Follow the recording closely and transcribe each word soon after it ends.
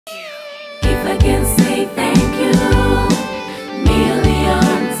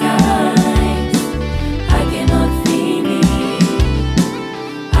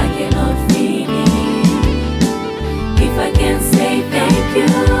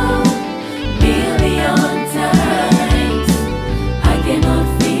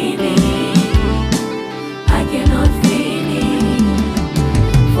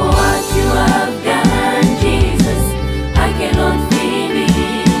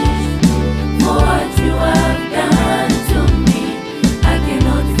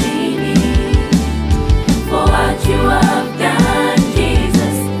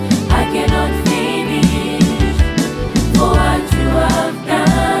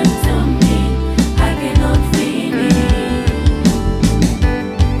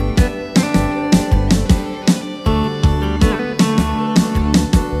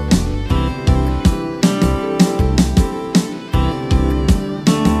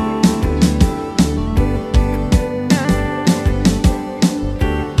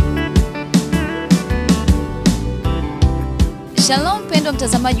mpendwa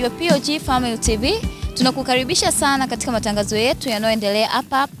mtazamaji wa POG Family TV. Tunakukaribisha sana katika matangazo yetu yanayoendelea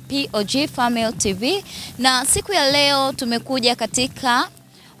hapa POG Family TV. Na siku ya leo tumekuja katika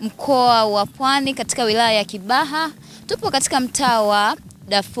mkoa wa Pwani katika wilaya ya Kibaha. Tupo katika mtaa wa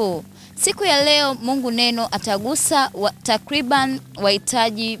Dafu. Siku ya leo Mungu neno atagusa takriban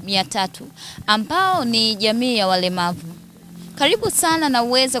wahitaji 300 ambao ni jamii ya walemavu. Karibu sana na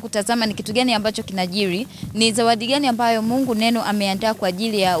uweze kutazama ni kitu gani ambacho kinajiri, ni zawadi gani ambayo Mungu neno ameandaa kwa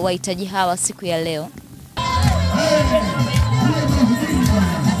ajili ya wahitaji hawa siku ya leo.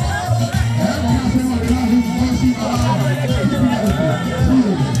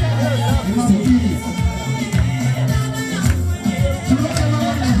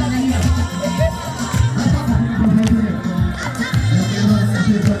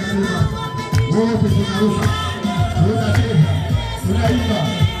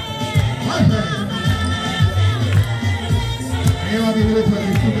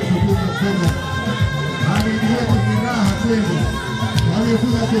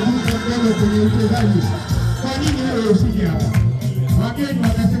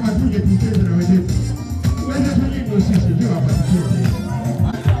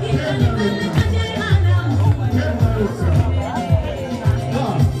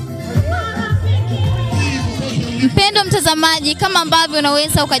 Mpendwa mtazamaji, kama ambavyo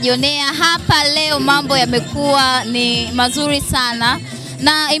unaweza ukajionea hapa leo, mambo yamekuwa ni mazuri sana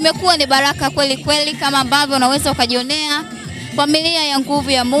na imekuwa ni baraka kweli kweli. Kama ambavyo unaweza ukajionea, familia ya Nguvu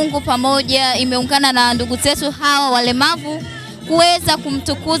ya Mungu pamoja imeungana na ndugu zetu hawa walemavu kuweza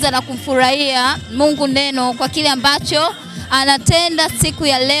kumtukuza na kumfurahia Mungu neno kwa kile ambacho anatenda siku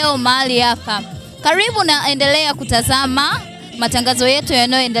ya leo mahali hapa. Karibu na endelea kutazama matangazo yetu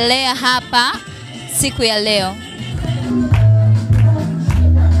yanayoendelea hapa siku ya leo.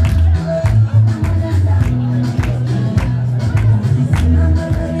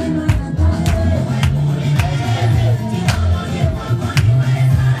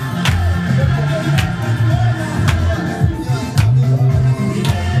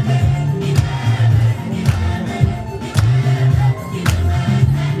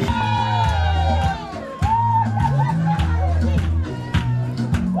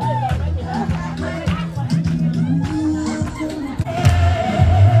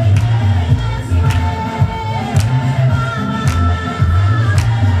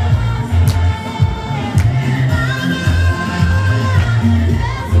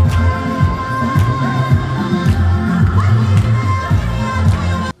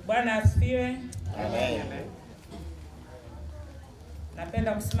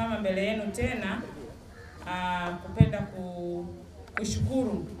 Napenda kusimama mbele yenu tena kupenda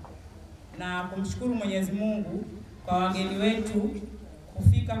kushukuru na kumshukuru Mwenyezi Mungu kwa wageni wetu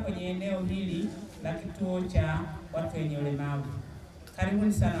kufika kwenye eneo hili la kituo cha watu wenye ulemavu.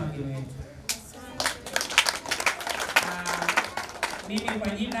 Karibuni sana wageni wetu. Mimi kwa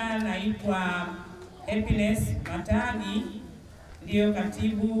jina naitwa Happiness Matagi, ndio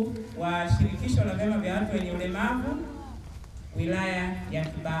katibu wa shirikisho la vyama vya watu wenye ulemavu wilaya ya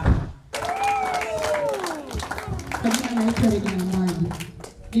Kibaha.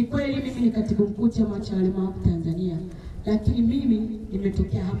 Ni kweli mimi ni katibu mkuu chama cha walemavu Tanzania, lakini mimi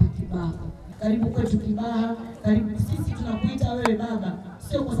nimetokea hapa Kibaha. Karibu kwetu Kibaha, karibu. Sisi tunakuita wewe baba,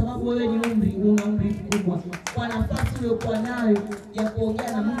 sio kwa sababu wewe ni una umri mkubwa. Kwa nafasi uliyokuwa nayo ya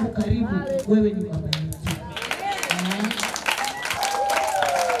kuongea na Mungu, karibu, wewe ni baba yetu.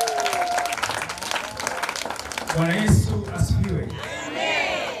 Bwana Yesu asifiwe.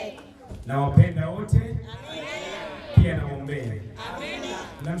 Amen. Nawapenda wote. Amen. Pia naombea. Amen.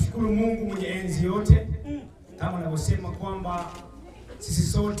 Namshukuru Mungu mwenye enzi yote, kama anavyosema kwamba sisi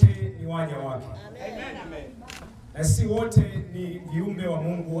sote ni waja wake. Amen. Na sisi wote ni viumbe wa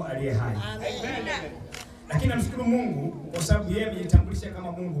Mungu aliye hai. Amen. Lakini namshukuru Mungu kwa sababu yeye amejitambulisha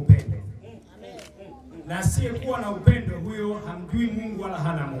kama Mungu upendo. Amen. Na asiyekuwa na upendo huyo hamjui Mungu wala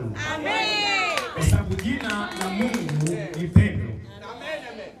hana Mungu. Amen. Kwa sababu jina la Mungu ni pendo.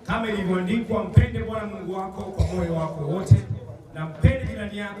 Kama ilivyoandikwa, mpende Bwana Mungu wako kwa moyo wako wote na mpende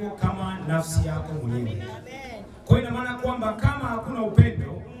jirani yako kama nafsi yako mwenyewe. Kwa hiyo ina maana kwamba kama hakuna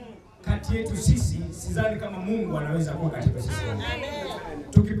upendo kati yetu sisi, sidhani kama Mungu anaweza kuwa katika sisi.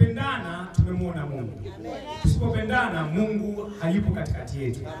 Tukipendana tumemwona Mungu. Tusipopendana Mungu hayupo katikati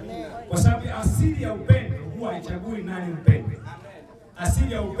yetu. Kwa sababu asili ya upendo huwa haichagui nani upende.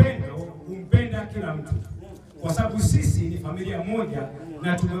 Asili ya upendo humpenda kila mtu. Kwa sababu sisi ni familia moja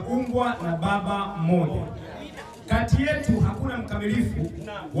na tumeumbwa na baba mmoja. Kati yetu hakuna mkamilifu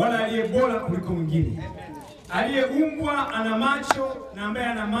wala aliye bora kuliko mwingine. Aliyeumbwa ana macho na ambaye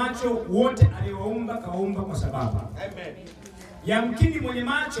ana macho wote aliyowaumba kaumba kwa sababu. Yamkini mwenye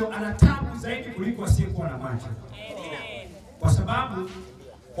macho ana taabu zaidi kuliko asiyekuwa na macho. Kwa sababu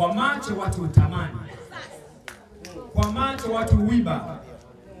kwa macho watu utamani, kwa macho watu uiba,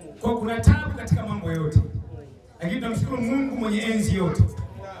 kwa kuna taabu katika mambo yote. Lakini tunamshukuru Mungu mwenye enzi yote,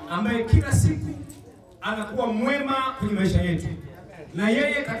 ambaye kila siku anakuwa mwema kwenye maisha yetu. Na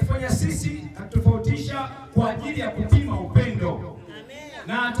yeye katufanya sisi, katutofautisha kwa ajili ya kupima upendo.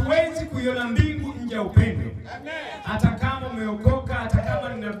 Na hatuwezi kuiona mbingu nje ya upendo. Hata kama umeokoka, hata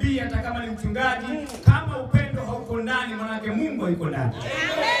kama ni nabii, hata kama ni mchungaji, kama upendo hauko ndani, maana yake Mungu hayuko ndani.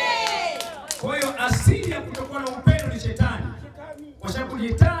 Kwa hiyo asili ya kutokuwa na upendo ni shetani. Kwa sababu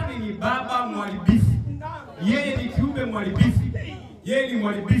shetani ni baba mharibifu. Yeye ni kiumbe mharibifu. Yeye ni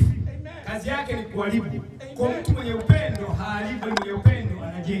mharibifu. Kazi yake ni kuharibu. Kwa mtu mwenye upendo haharibu, mwenye upendo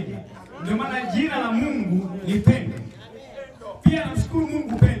anajenga. Ndio maana jina la Mungu ni pendo. Pia namshukuru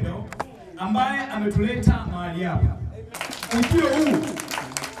Mungu pendo ambaye ametuleta mahali hapa. Ujio huu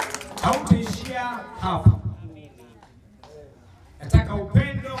hautaishia hapa. Nataka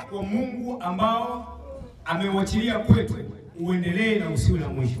upendo wa Mungu ambao ameuachilia kwetu uendelee na usiwe na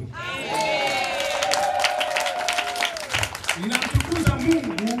mwisho. Ninamtukuza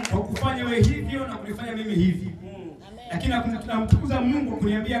Mungu kwa kufanya wewe hivyo na kunifanya mimi hivi. Lakini namtukuza Mungu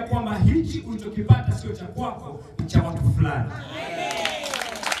kuniambia kwamba hichi ulichokipata sio cha kwako, ni cha watu fulani.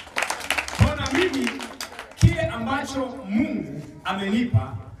 Kwa mimi kile ambacho Mungu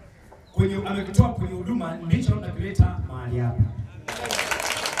amenipa amekitoa kwenye huduma ndicho nakileta mahali hapa.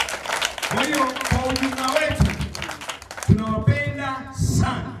 Kwa hiyo kwa ujumla wetu tunawapenda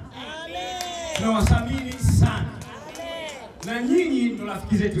sana. Tunawathamini sana. Na nyinyi ndo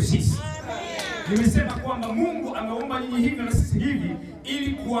rafiki zetu sisi. Nimesema kwamba Mungu ameumba nyinyi hivi na sisi hivi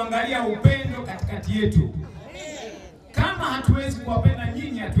ili kuangalia upendo katikati yetu. Kama hatuwezi kuwapenda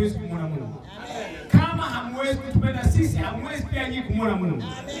nyinyi, hatuwezi kumwona Mungu. Kama hamwezi kutupenda sisi, hamwezi pia nyinyi kumwona Mungu.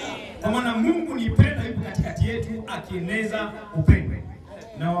 Kwa maana Mungu ni pendo, yupo katikati yetu akieneza upendo.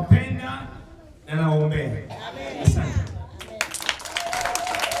 Nawapenda na nawaombea. Asante.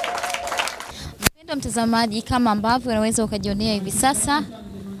 Mpendwa mtazamaji, kama ambavyo unaweza ukajionea hivi sasa,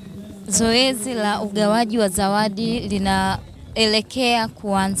 zoezi la ugawaji wa zawadi linaelekea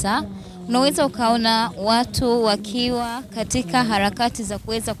kuanza. Unaweza ukaona watu wakiwa katika harakati za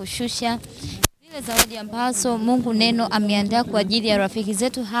kuweza kushusha zile zawadi ambazo Mungu neno ameandaa kwa ajili ya rafiki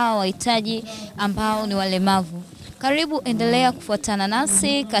zetu hawa wahitaji ambao ni walemavu. Karibu, endelea kufuatana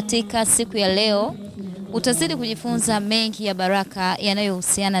nasi katika siku ya leo. Utazidi kujifunza mengi ya baraka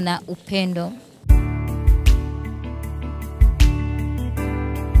yanayohusiana na upendo.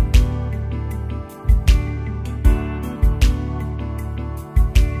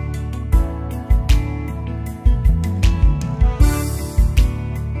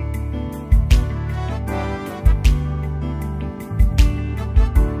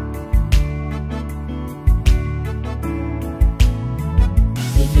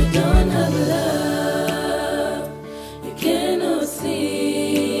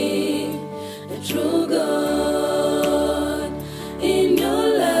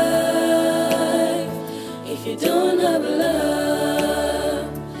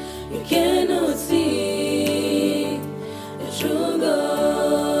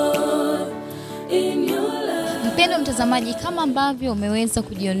 Mpendwa mtazamaji, kama ambavyo umeweza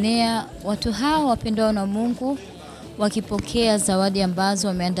kujionea watu hawa wapendao na Mungu wakipokea zawadi ambazo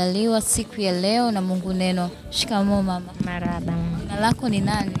wameandaliwa siku ya leo na Mungu neno. Shikamoo mama. Marhaba. Jina lako ni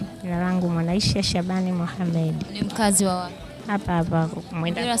nani? Jina langu Mwanaisha Shabani Mohamed. Ni mkazi wa wapi? Hapa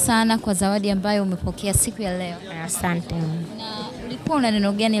Mwenda. Hongera sana kwa zawadi ambayo umepokea siku ya leo. Asante. Na ulikuwa una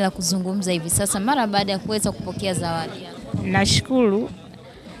neno gani la kuzungumza hivi sasa mara baada ya kuweza kupokea zawadi? Nashukuru,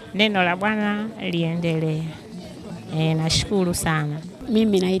 neno la Bwana liendelee. Nashukuru sana.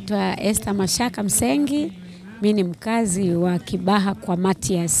 Mimi naitwa Esther Mashaka Msengi. Mimi ni mkazi wa Kibaha kwa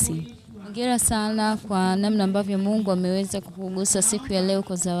Matiasi. Hongera sana kwa namna ambavyo Mungu ameweza kukugusa siku ya leo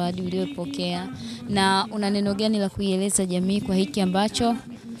kwa zawadi uliyopokea. Na una neno gani la kuieleza jamii kwa hiki ambacho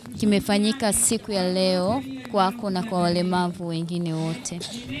kimefanyika siku ya leo kwako na kwa walemavu wengine wote?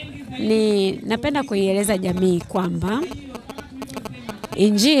 Napenda kuieleza jamii kwamba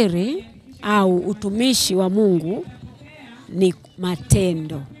injili au utumishi wa Mungu ni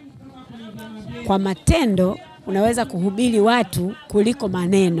matendo. Kwa matendo unaweza kuhubiri watu kuliko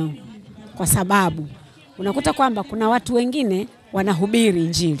maneno. Kwa sababu unakuta kwamba kuna watu wengine wanahubiri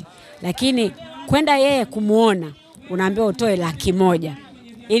injili, lakini kwenda yeye kumuona unaambiwa utoe 100,000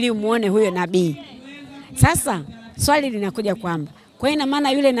 ili umuone huyo nabii. Sasa swali linakuja kwamba kwa ina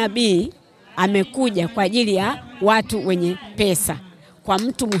maana yule nabii amekuja kwa ajili ya watu wenye pesa. Kwa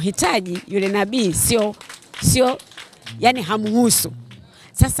mtu mhitaji yule nabii yani hamhusu.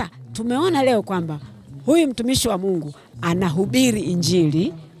 Sasa tumeona leo kwamba huyu mtumishi wa Mungu anahubiri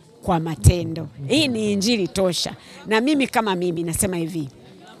injili kwa matendo. Hii ni injili tosha. Na mimi kama mimi nasema hivi,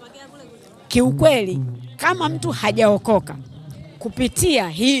 kiukweli kama mtu hajaokoka kupitia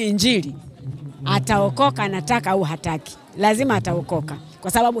hii injili, ataokoka anataka au hataki, lazima ataokoka,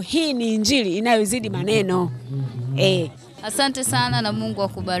 kwa sababu hii ni injili inayozidi maneno. Asante sana na Mungu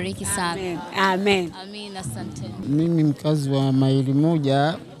akubariki sana. Amen. Amen. Amin, asante. Mimi mkazi wa maili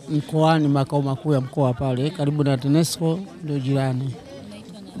moja mkoani, makao makuu ya mkoa pale karibu na TANESCO, ndio jirani.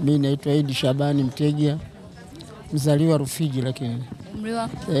 Mimi naitwa Idi Shabani Mtegia, mzaliwa Rufiji. Lakini Umri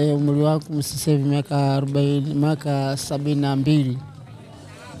wako? Umri wangu sasa hivi miaka 40, miaka 72.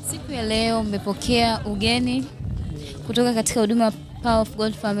 Siku ya leo mmepokea ugeni kutoka katika huduma Power of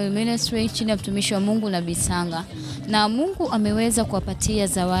God Family Ministry chini ya mtumishi wa Mungu Nabii Sanga, na Mungu ameweza kuwapatia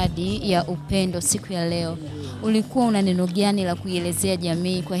zawadi ya upendo siku ya leo. Ulikuwa una neno gani la kuielezea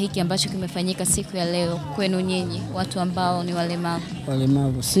jamii kwa hiki ambacho kimefanyika siku ya leo kwenu nyinyi watu ambao ni walemavu?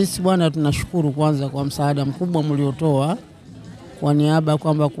 Walemavu sisi bwana, tunashukuru kwanza kwa msaada mkubwa mliotoa kwa niaba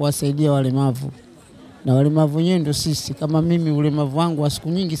kwamba kuwasaidia walemavu, na walemavu wenyewe ndio sisi. Kama mimi ulemavu wangu wa siku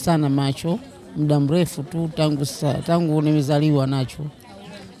nyingi sana, macho muda mrefu tu tangu nimezaliwa nacho,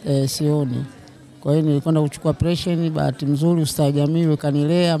 sioni. Kwa hiyo nilikwenda kuchukua operation, bahati mzuri ustahijamii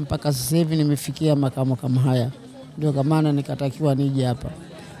kanilea mpaka sasa hivi nimefikia makamo kama haya. Ndio kama maana nikatakiwa nije hapa.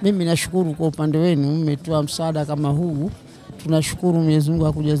 Mimi nashukuru kwa upande wenu, mmetoa msaada kama huu. Tunashukuru, Mwenyezi Mungu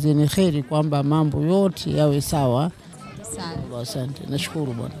akujazieni kheri kwamba mambo yote yawe sawa. Asante.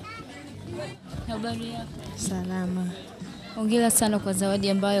 Nashukuru bwana. Habari yako? Salama. Hongera sana kwa zawadi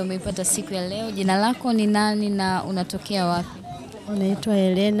ambayo umeipata siku ya leo. Jina lako ni nani na unatokea wapi? Unaitwa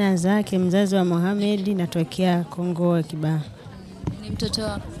Helena Zake, mzazi wa Mohamed, natokea Kongo Kibaha. Ni mtoto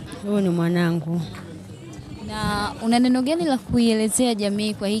wako? Huyu ni mwanangu. Na una neno gani la kuielezea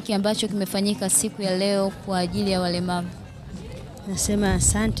jamii kwa hiki ambacho kimefanyika siku ya leo kwa ajili ya walemavu? Nasema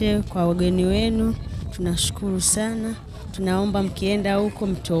asante kwa wageni wenu, tunashukuru sana. Tunaomba mkienda huko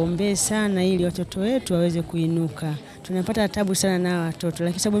mtuombee sana ili watoto wetu waweze kuinuka. Tunapata tabu sana na watoto,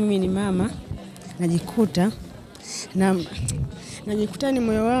 lakini sababu mimi ni mama najikuta ni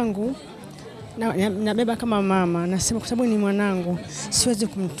moyo wangu nabeba kama mama. Nasema kwa sababu ni mwanangu siwezi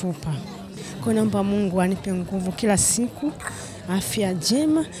kumtupa. Kwa naomba Mungu anipe nguvu kila siku, afya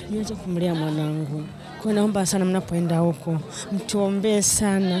njema, niweze kumlea mwanangu. Kwa naomba sana mnapoenda huko mtuombee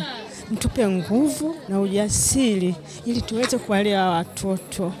sana, mtupe nguvu na ujasiri ili tuweze kuwalea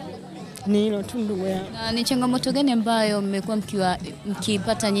watoto. Ni hilo tu ndugu yangu. Na ni changamoto gani ambayo mmekuwa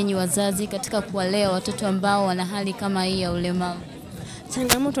mkipata nyinyi wazazi katika kuwalea watoto ambao wana hali kama hii ya ulemavu?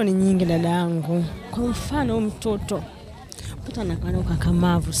 Changamoto ni nyingi dada yangu. Kwa mfano mtoto anakuwa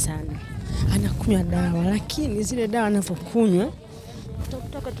kakamavu sana, anakunywa dawa, lakini zile dawa anavyokunywa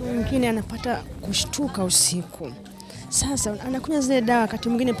kutoka tu mwingine anapata kushtuka usiku. Sasa anakunywa zile dawa wakati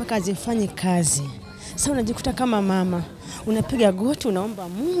mwingine mpaka azifanye kazi. Sasa unajikuta kama mama unapiga goti, unaomba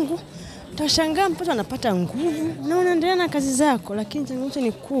Mungu, utashangaa mtoto anapata nguvu na unaendelea na kazi zako, lakini changamoto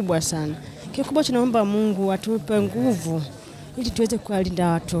ni kubwa sana. Kikubwa tunaomba Mungu atupe nguvu ili tuweze kuwalinda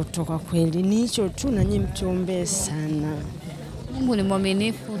watoto. Kwa kweli ni hicho tu, na nyinyi mtuombee sana. Mungu ni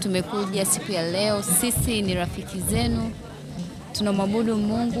mwaminifu. Tumekuja siku ya leo, sisi ni rafiki zenu, tunamwabudu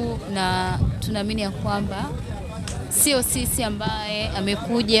Mungu na tunaamini ya kwamba sio sisi ambaye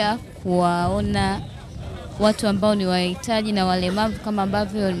amekuja kuwaona watu ambao ni wahitaji na walemavu kama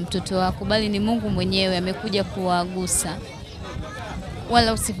ambavyo mtoto wako, bali ni Mungu mwenyewe amekuja kuwagusa.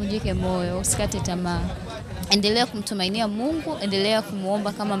 Wala usivunjike moyo, usikate tamaa. Endelea kumtumainia Mungu, endelea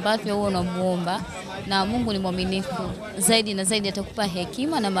kumuomba kama ambavyo wewe unamuomba, na Mungu ni mwaminifu. Zaidi na zaidi atakupa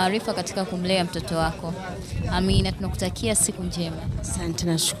hekima na maarifa katika kumlea mtoto wako. Amina, tunakutakia siku njema. Asante,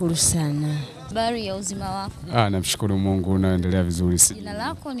 nashukuru sana. Habari ya uzima wako? Namshukuru Mungu, naendelea vizuri. Jina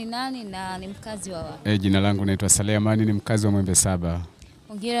lako ni nani na ni mkazi wa wapi? Jina langu naitwa Salemani, ni mkazi wa Mwembe Saba.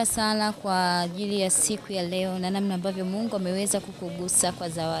 Hongera sana kwa ajili ya siku ya leo na namna ambavyo Mungu ameweza kukugusa kwa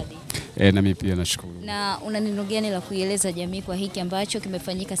zawadi. Na mimi pia nashukuru. Na una neno gani la kuieleza jamii kwa hiki ambacho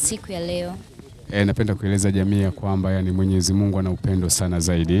kimefanyika siku ya leo? Napenda kueleza jamii ya kwamba yani Mwenyezi Mungu ana upendo sana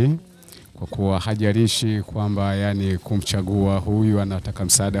zaidi, kwa kuwa hajalishi kwamba yani kumchagua huyu anataka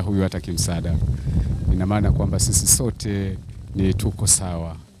msaada, huyu hataki msaada. Ina maana kwamba sisi sote ni tuko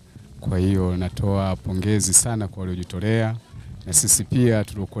sawa. Kwa hiyo natoa pongezi sana kwa waliojitolea, na sisi pia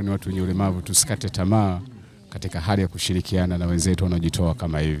tulikuwa ni watu wenye ulemavu tusikate tamaa katika hali ya kushirikiana na wenzetu wanaojitoa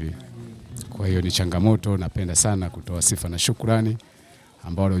kama hivi. Kwa hiyo ni changamoto, napenda sana kutoa sifa na shukrani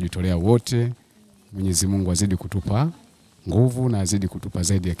ambao waliojitolea wote. Mwenyezi Mungu azidi kutupa nguvu na azidi kutupa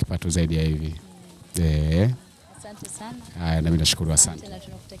zaidi ya kipato zaidi ya hivi. Asante sana. Haya, nami nashukuru, asante. Na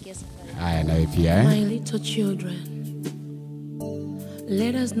tunakutakia safari. Haya, nawe pia My little children,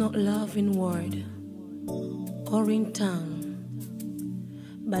 let us not love in word or in tongue,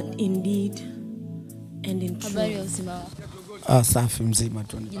 but in deed and in truth. Habari ya uzima wako? Safi mzima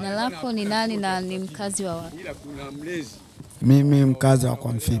tu. Jina lako ni nani na ni mkazi wa wapi? Mimi mkazi wa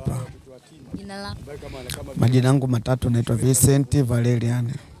kwa Mfipa. Jina lako? Majina yangu matatu, naitwa Vincent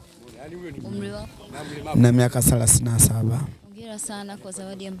Valerian. Umri wako? Na miaka 37. Hongera sana kwa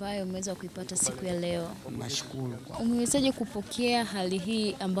zawadi ambayo umeweza kuipata siku ya leo. Nashukuru. Umewezaje kupokea hali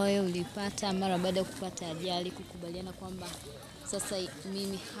hii ambayo ulipata mara baada ya kupata ajali, kukubaliana kwamba sasa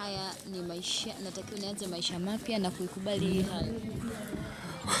mimi haya ni maisha, natakiwa nianze maisha mapya na kuikubali hii hali?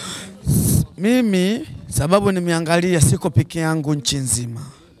 Mimi sababu nimeangalia siko peke yangu nchi nzima.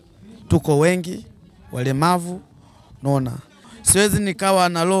 Tuko wengi walemavu, naona. Siwezi nikawa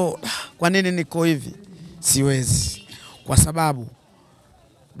na roho, kwa nini niko hivi? Siwezi. Kwa sababu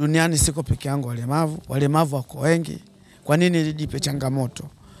duniani siko peke yangu walemavu wako wengi. Kwa nini nijipe changamoto?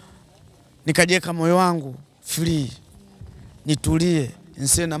 Nikajiweka moyo wangu free. Nitulie,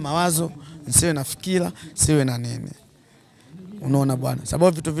 nisiwe na mawazo, nisiwe na fikira, siwe na nini. Unaona bwana,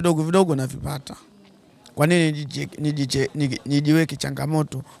 sababu vitu vidogo vidogo navipata. Kwa nini nijiweke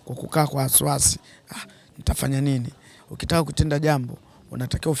changamoto kwa kukaa kwa wasiwasi? Nitafanya nini? Ukitaka kutenda jambo,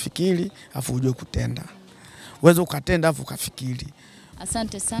 unatakiwa ufikiri afu ujue kutenda. Uweze ukatenda afu ukafikiri.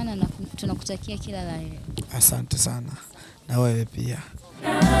 Asante sana na tunakutakia kila la heri. Asante sana. Na wewe pia.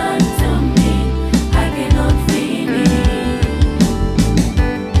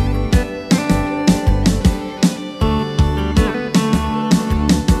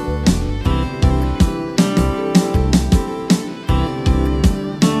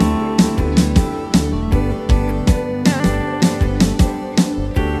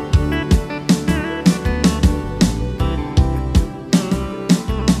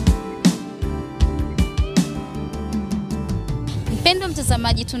 Mpendwa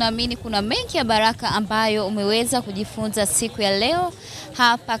mtazamaji, tunaamini kuna mengi ya baraka ambayo umeweza kujifunza siku ya leo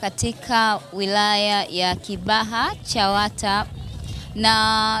hapa katika wilaya ya Kibaha Chawata,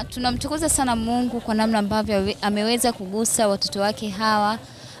 na tunamtukuza sana Mungu kwa namna ambavyo ameweza kugusa watoto wake hawa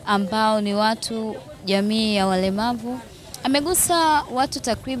ambao ni watu jamii ya walemavu. Amegusa watu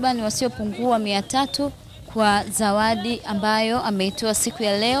takriban wasiopungua 300 kwa zawadi ambayo ameitoa siku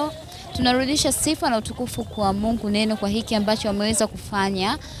ya leo. Tunarudisha sifa na utukufu kwa Mungu neno kwa hiki ambacho ameweza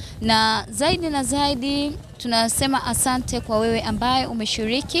kufanya, na zaidi tunasema asante kwa wewe ambaye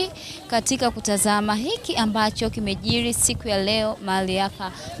umeshiriki katika kutazama hiki ambacho kimejiri siku ya leo mahali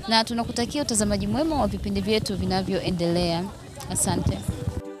hapa, na tunakutakia utazamaji mwema wa vipindi vyetu vinavyoendelea. Asante.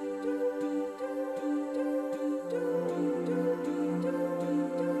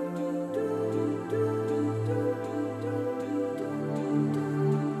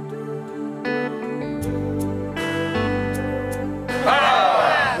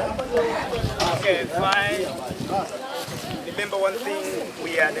 Remember one thing,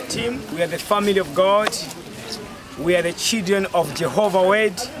 we are the team, we are the family of God, we are the children of Jehovah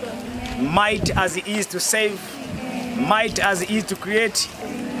Word, might as He is to save, might as He is to create,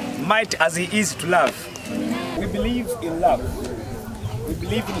 might as He is to love. We believe in love, we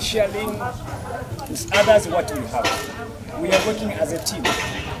believe in sharing with others what we have. We are working as a team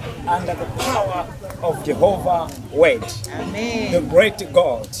under the power of Jehovah Word, Amen. The great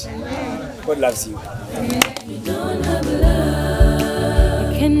God. Amen. God loves you. You don't have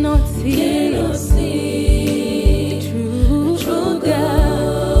love, you cannot see the true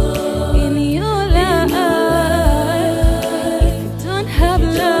God in your life. If you don't have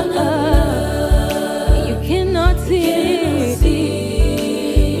love, you cannot see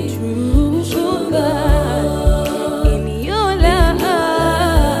the true God in your life.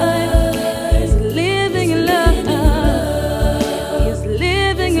 He's living love, He's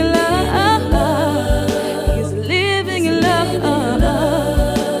living love.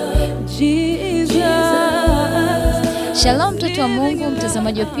 Shalom mtoto wa Mungu,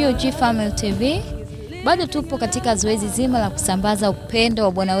 mtazamaji wa POG Family TV. Bado tupo katika zoezi zima la kusambaza upendo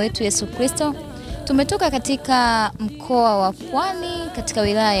wa Bwana wetu Yesu Kristo. Tumetoka katika mkoa wa Pwani katika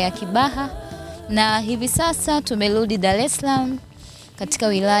wilaya ya Kibaha, na hivi sasa tumerudi Dar es Salaam katika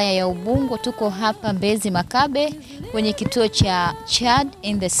wilaya ya Ubungo. Tuko hapa Mbezi Makabe kwenye kituo cha Child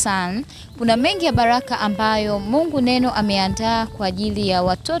in the Sun. Kuna mengi ya baraka ambayo Mungu neno ameandaa kwa ajili ya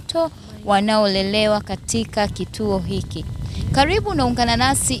watoto wanaolelewa katika kituo hiki. Karibu na ungana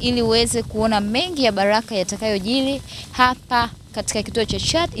nasi ili uweze kuona mengi ya baraka yatakayojiri hapa katika kituo cha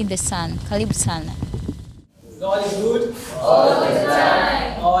Child in the Sun. Karibu sana. God is good all the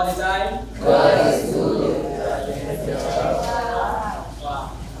time. All the time. God is good.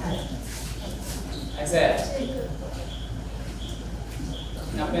 said,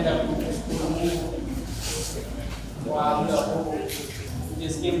 napenda kumshukuru Mungu kwa muda huu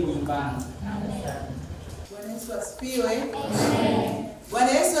nisikie nyumbani. Bwana Yesu asifiwe.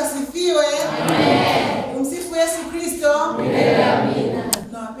 Bwana Yesu asifiwe. Amen. Umsifu Yesu Kristo. Amina.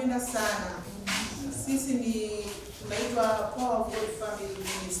 Tunawapenda sana. Sisi ni tunaitwa Power of God Family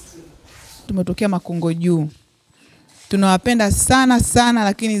Ministry. Tumetokea Makongo Juu. Tunawapenda sana sana,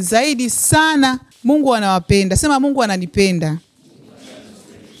 lakini zaidi sana Mungu anawapenda. Sema Mungu ananipenda.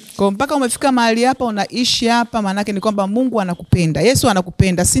 Kwa mpaka umefika mahali hapa unaishi hapa, maana yake ni kwamba Mungu anakupenda. Yesu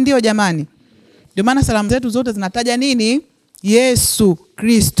anakupenda, si ndio jamani? Ndio maana salamu zetu zote zinataja nini? Yesu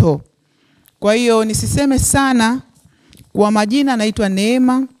Kristo. Kwa hiyo nisiseme sana, kwa majina naitwa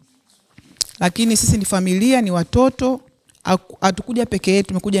Neema, lakini sisi ni familia, ni watoto. Hatukuja peke yetu,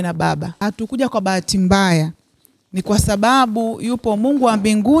 tumekuja na baba. Hatukuja kwa bahati mbaya. Ni kwa sababu yupo Mungu wa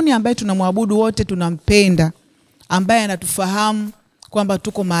mbinguni ambaye tunamwabudu wote, tunampenda, ambaye anatufahamu kwamba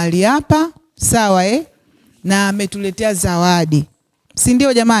tuko mahali hapa, sawa na ametuletea zawadi. Si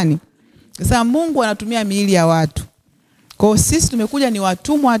ndio jamani? Sasa Mungu anatumia miili ya watu. Kwa hiyo sisi tumekuja ni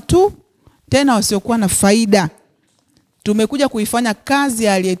watumwa tu, tena wasiokuwa na faida. Tumekuja kuifanya kazi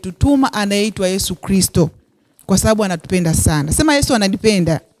aliyetutuma, anayeitwa Yesu Kristo, kwa sababu anatupenda sana. Sema Yesu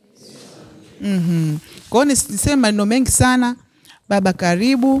ananipenda. Kwa hiyo niseme maneno mengi sana. Baba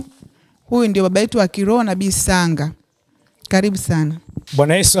karibu. Huyu ndio baba yetu wa kiroho, Nabii Sanga. Karibu sana.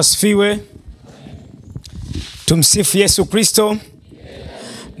 Bwana Yesu asifiwe. Tumsifu Yesu Kristo.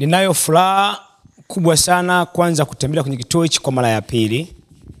 Ninayo furaha kubwa sana kwanza kutembelea kwenye kituo hichi kwa mara ya pili.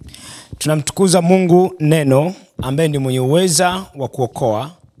 Tunamtukuza Mungu neno ambaye ndiye mwenye uweza wa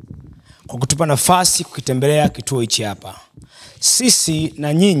kuokoa kwa kutupa nafasi kukitembelea kituo hichi hapa. Sisi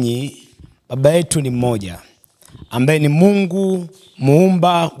na nyinyi baba yetu ni mmoja, ambaye ni Mungu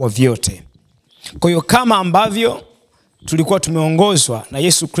muumba wa vyote. Kwa hiyo kama ambavyo tulikuwa tumeongozwa na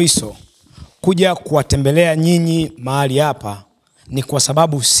Yesu Kristo kuja kuwatembelea nyinyi mahali hapa, ni kwa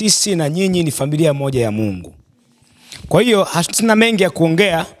sababu sisi na nyinyi ni familia moja ya Mungu. Kwa hiyo hatuna mengi ya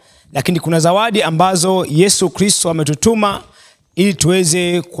kuongea, lakini kuna zawadi ambazo Yesu Kristo ametutuma ili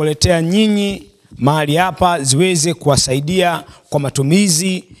tuweze kuletea nyinyi mahali hapa, ziweze kuwasaidia kwa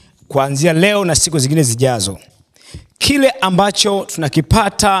matumizi kuanzia leo na siku zingine zijazo. Kile ambacho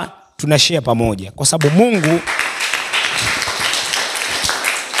tunakipata tunashare pamoja, kwa sababu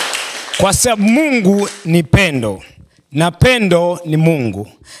Mungu ni pendo, na pendo ni Mungu,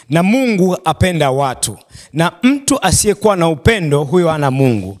 na Mungu apenda watu, na mtu asiyekuwa na upendo huyo ana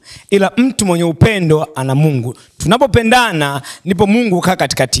Mungu, ila mtu mwenye upendo ana Mungu. Tunapopendana ndipo Mungu hukaa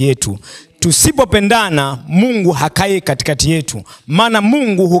katikati yetu. Tusipopendana Mungu hakai katikati yetu, maana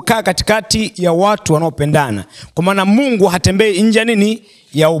Mungu hukaa katikati ya watu wanaopendana, kwa maana Mungu hatembei nje nini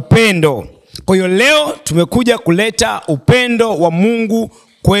ya upendo. Kwa hiyo leo tumekuja kuleta upendo wa Mungu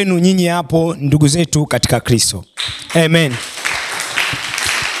kwenu nyinyi hapo, ndugu zetu katika Kristo. Amen.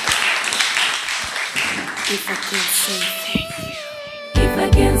 If I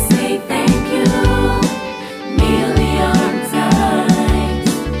can say thank you million times,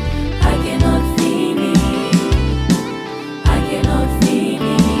 I cannot finish.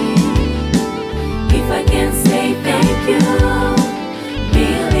 If I can say thank you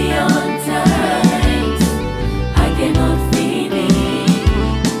million times, I cannot finish.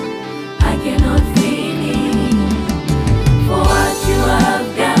 For what you have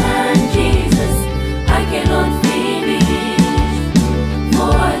done, Jesus, I cannot finish. For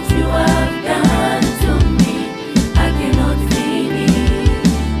what you have done to me, I cannot finish.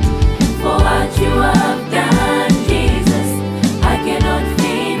 For what you have done, Jesus, I cannot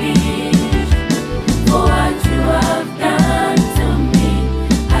finish. For what you have done to me,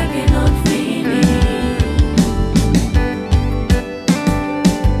 I cannot finish.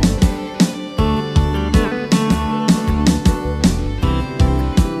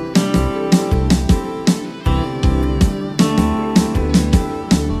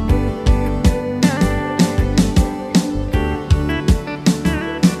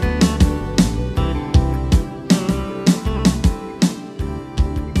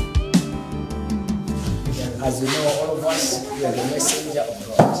 As you know, all of us, we are the messenger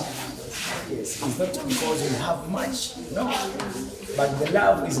of God. Yes, it's not because we have much, no, but the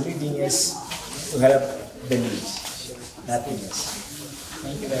love is leading us to help the need. Nothing else.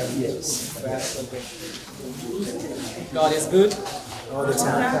 Thank you very much. Yes. God is good. All the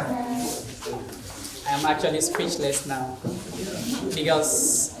time. I am actually speechless now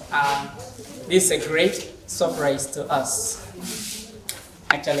because this is a great surprise to us.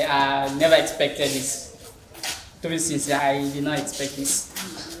 Actually, I never expected this. To be sincere, I did not expect this.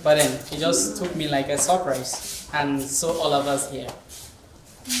 But then he just took me like a surprise and saw all of us here.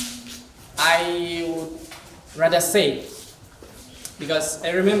 I would rather say, because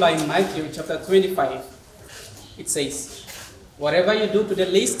I remember in Matthew chapter 25, it says, whatever you do to the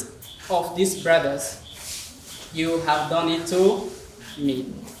least of these brothers, you have done it to me.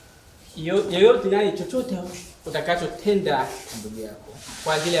 Yoyote nani chochote utakachotenda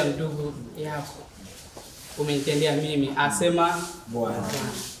kwa ajili ya ndugu yako umenitendea mimi, asema Bwana.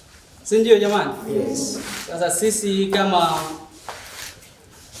 Si ndio jamani? Yes. Sasa sisi kama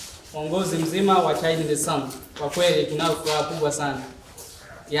uongozi mzima wa Child in the Sun, kwa kweli tunao furaha kubwa sana.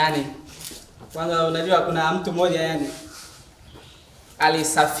 Yaani kwanza unajua kuna mtu mmoja yani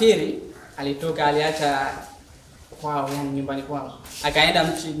alisafiri, alitoka aliacha kwao yani nyumbani kwao.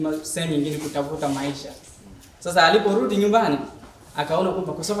 Akaenda sehemu nyingine kutafuta maisha. Sasa aliporudi nyumbani akaona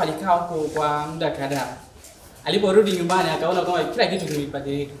kwamba kwa sababu alikaa huko kwa muda kadhaa. Aliporudi nyumbani akaona kwamba kila kitu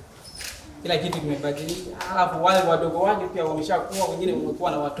kimebadilika. Kila kitu kimebadilika. Alafu wale wadogo wake pia wameshakuwa, wengine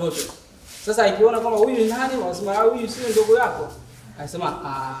wamekuwa na watoto. Sasa ikiona kwamba huyu ni nani, wanasema huyu sio ndugu yako. Akasema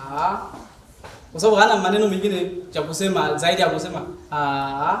kwa sababu hana maneno mengine cha kusema zaidi ya kusema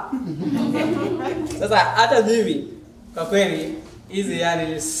Sasa hata mimi kwa kweli hizi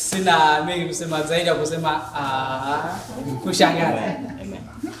yani sina mengi kusema zaidi ya kusema kushangaza.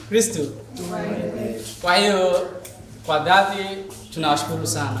 Kristo. Kwa hiyo kwa dhati tunawashukuru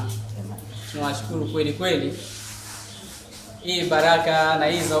sana. Tunawashukuru kweli kweli. Hii baraka na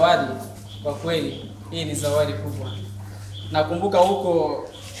hii zawadi kwa kweli hii ni zawadi kubwa. Nakumbuka huko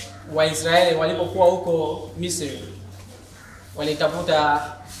Waisraeli walipokuwa huko Misri walitafuta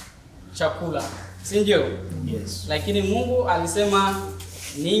chakula, si ndio? Yes. Lakini Mungu alisema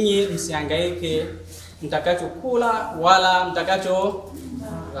ninyi msihangaike mtakachokula wala mtakacho.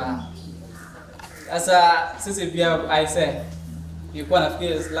 Sasa sisi pia aise nilikuwa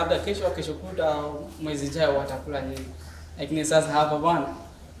nafikiri labda kesho kuta mwezi ujao watakula nini. Lakini sasa hapa bwana,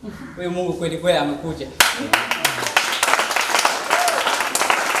 huyu Mungu kweli kweli amekuja.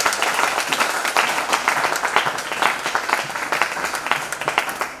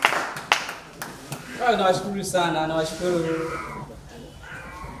 Nawashukuru sana, nawashukuru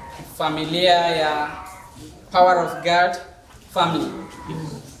familia ya Power of God Family.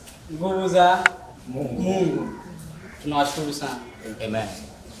 Nguvu za Mungu. Tunawashukuru sana. Amen.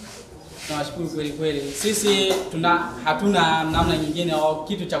 Tunawashukuru kweli kweli. Sisi hatuna namna nyingine au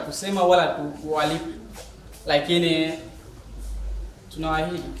kitu cha kusema wala kuwalipa. Lakini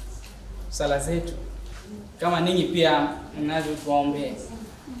tunawaahidi sala zetu kama ninyi pia mnazo tuombe.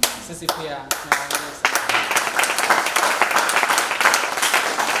 Sisi pia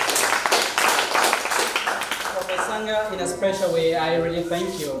in a special way, I really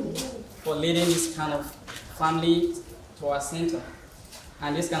thank you for leading this kind of family to our center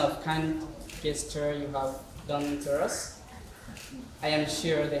and this kind of kind gesture you have done to us. I am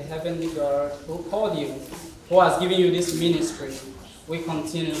sure the heavenly God who called you, who has given you this ministry, will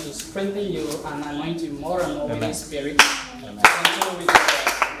continue to strengthen you and anoint you more and more with His Spirit. Continue with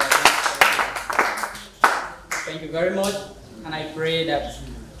Thank you very much, and I pray that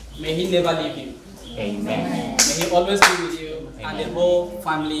may He never leave you. Amen. May He always be with you. Amen. And the whole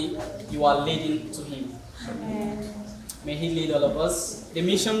family you are leading to Him. Amen. May He lead all of us, the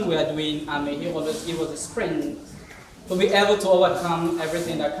mission we are doing, and may He always give us the strength to be able to overcome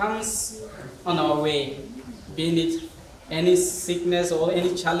everything that comes on our way, be it any sickness or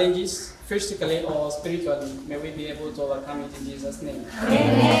any challenges, physically or spiritually. May we be able to overcome it in Jesus' name.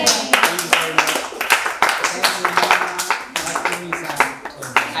 Amen. Thank you very much.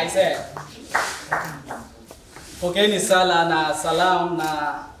 I said, pokeeni sala na salamu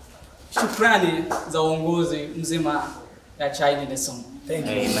na shukrani za uongozi mzima ya Child in the Sun. Thank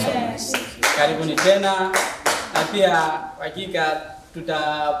you. Amen. Karibuni tena, na pia hakika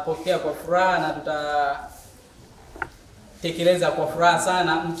tutapokea kwa furaha na tutatekeleza kwa furaha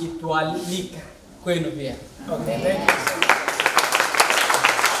sana mkitualika kwenu pia. Okay, thank you.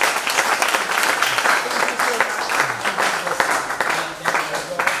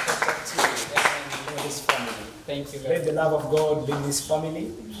 Thank you. Let the love of God be in this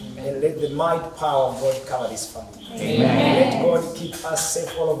family. And let the might power of God cover this family. Amen. Let God keep us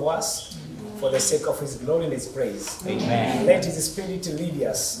safe, all of us, for the sake of His glory and His praise. Amen. Let His Spirit lead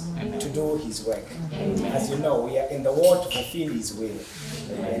us to do His work. Amen. As you know, we are in the world to fulfill His will.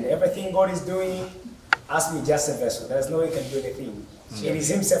 Amen. And everything God is doing, us we just a vessel. There's no way He can do anything. It is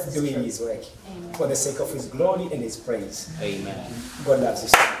Himself doing His work for the sake of His glory and His praise. Amen. God loves you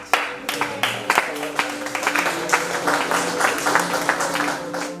so much.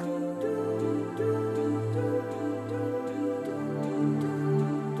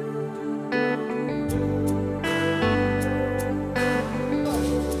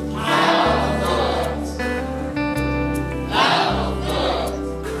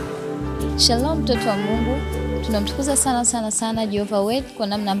 Shalom mtoto wa Mungu. Tunamtukuza sana Jehovah wetu kwa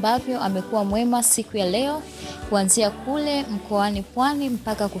namna ambavyo amekuwa mwema siku ya leo, kuanzia kule mkoani Pwani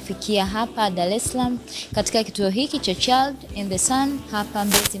mpaka kufikia hapa Dar es Salaam katika kituo hiki cha Child in the Sun hapa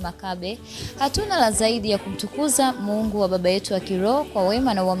Mbezi Makabe. Hatuna la zaidi ya kumtukuza Mungu wa baba yetu wa kiroho kwa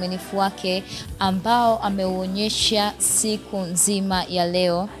wema na uaminifu wake ambao ameuonyesha siku nzima ya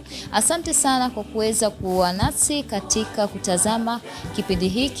leo. Asante sana kwa kuweza kuwa nasi katika kutazama kipindi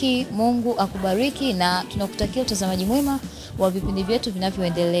hiki. Mungu akubariki na tunakutakia utazamaji mwema wa vipindi vyetu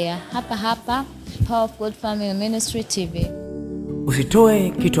vinavyoendelea hapa Power of God Family Ministry TV. Usitoe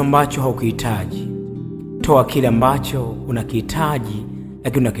kitu ambacho haukihitaji. Toa kile ambacho unakihitaji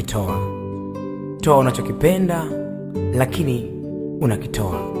lakini unakitoa. Toa unachokipenda lakini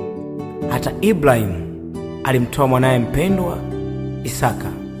unakitoa. Hata Ibrahim alimtoa mwanae mpendwa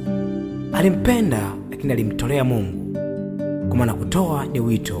Isaka. Alimpenda lakini alimtolea Mungu. Kwa maana kutoa ni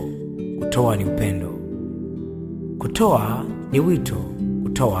wito, kutoa ni upendo. Kutoa ni wito,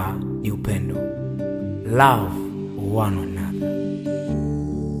 kutoa ni upendo. Love one another.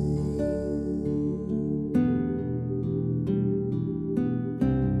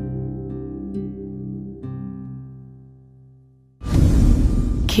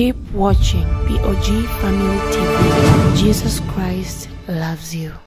 Keep watching POG Family TV. Jesus Christ loves you.